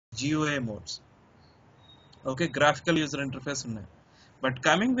GUI modes. Okay, graphical user interface ఉన్నాయి. But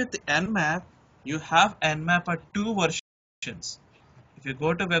coming with Nmap, you have Nmap at two versions. If you go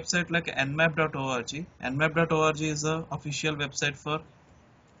to website like nmap.org, nmap.org is a official website for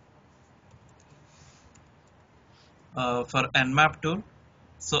Nmap tool.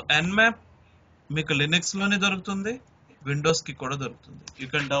 So Nmap మీకు Linux లోనే దొరుకుతుంది, Windows కి కూడా దొరుకుతుంది. You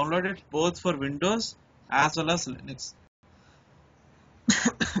can download it both for Windows as well as Linux.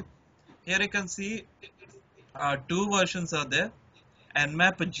 Here you can see two versions are there.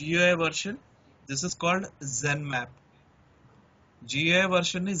 Nmap GUI version. This is called ZenMap. GUI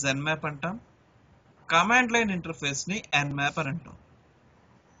version ని ZenMap అంటాం. Command line interface ని Nmap అని అంటాం.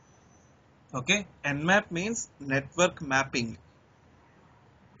 Okay, Nmap means network mapping.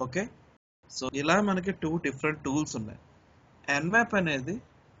 Okay, so ఇలా మనకి two different tools ఉన్నాయి. Nmap అనేది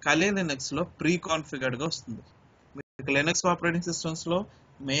Kali Linux లో ప్రీ కాన్ఫిగర్డ్ గా వస్తుంది. మీకు లినక్స్ ఆపరేటింగ్ సిస్టమ్స్ లో,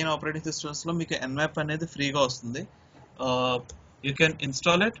 మెయిన్ ఆపరేటింగ్ సిస్టమ్స్ లో మీకు Nmap అనేది ఫ్రీగా వస్తుంది. You can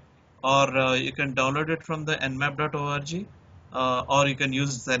install it or you can download it from the nmap.org or you can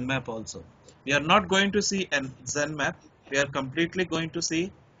use ZenMap also. We are not going to see ZenMap, we are completely going to see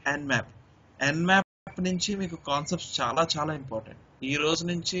Nmap. Nmap నుంచి మీకు concepts చాలా చాలా important. ఈ రోజు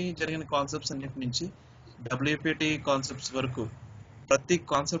నుంచి జరిగిన concepts అన్నిటి నుంచి WPT కాన్సెప్ట్స్ వరకు ప్రతి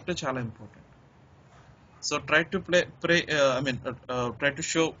కాన్సెప్ట్ చాలా important. So try to try to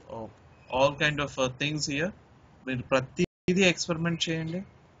show all kind of things here. మీరు ప్రతిదీ ఎక్స్పెరిమెంట్ చేయండి.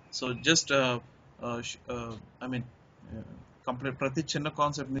 సో జస్ట్ కంప్లీట్ ప్రతి చిన్న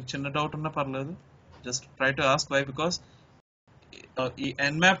కాన్సెప్ట్, మీకు చిన్న డౌట్ ఉన్నా పర్లేదు, just try to ask. Why? Because ఈ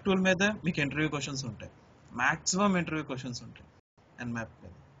Nmap టూల్ మీద మీకు ఇంటర్వ్యూ క్వశ్చన్స్ ఉంటాయి, మాక్సిమం ఇంటర్వ్యూ క్వశ్చన్స్ ఉంటాయి Nmap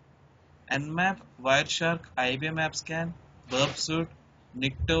మీద. Nmap, Wireshark, IBM AppScan, Burpsuite,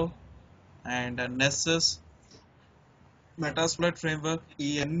 Nikto and Nessus, Metasploit framework, ఈ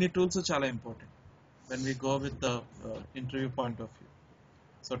అన్ని టూల్స్ చాలా important when we go with the interview point of view.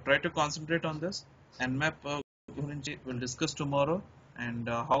 So try to concentrate on this. Nmap gurinchi we'll discuss tomorrow, and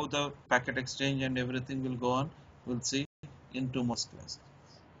how the packet exchange and everything will go on, we'll see in tomorrow's class.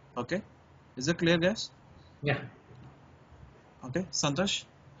 Okay, is it clear, guys? Yeah. Okay, Santosh?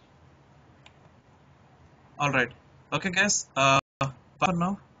 All right. Okay, guys, for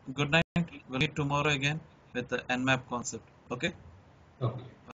now, good night. We'll meet tomorrow again with the Nmap concept. Okay? Okay.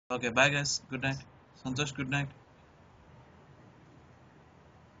 Okay, bye guys, good night. Santosh, good night.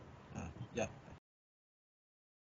 Yeah.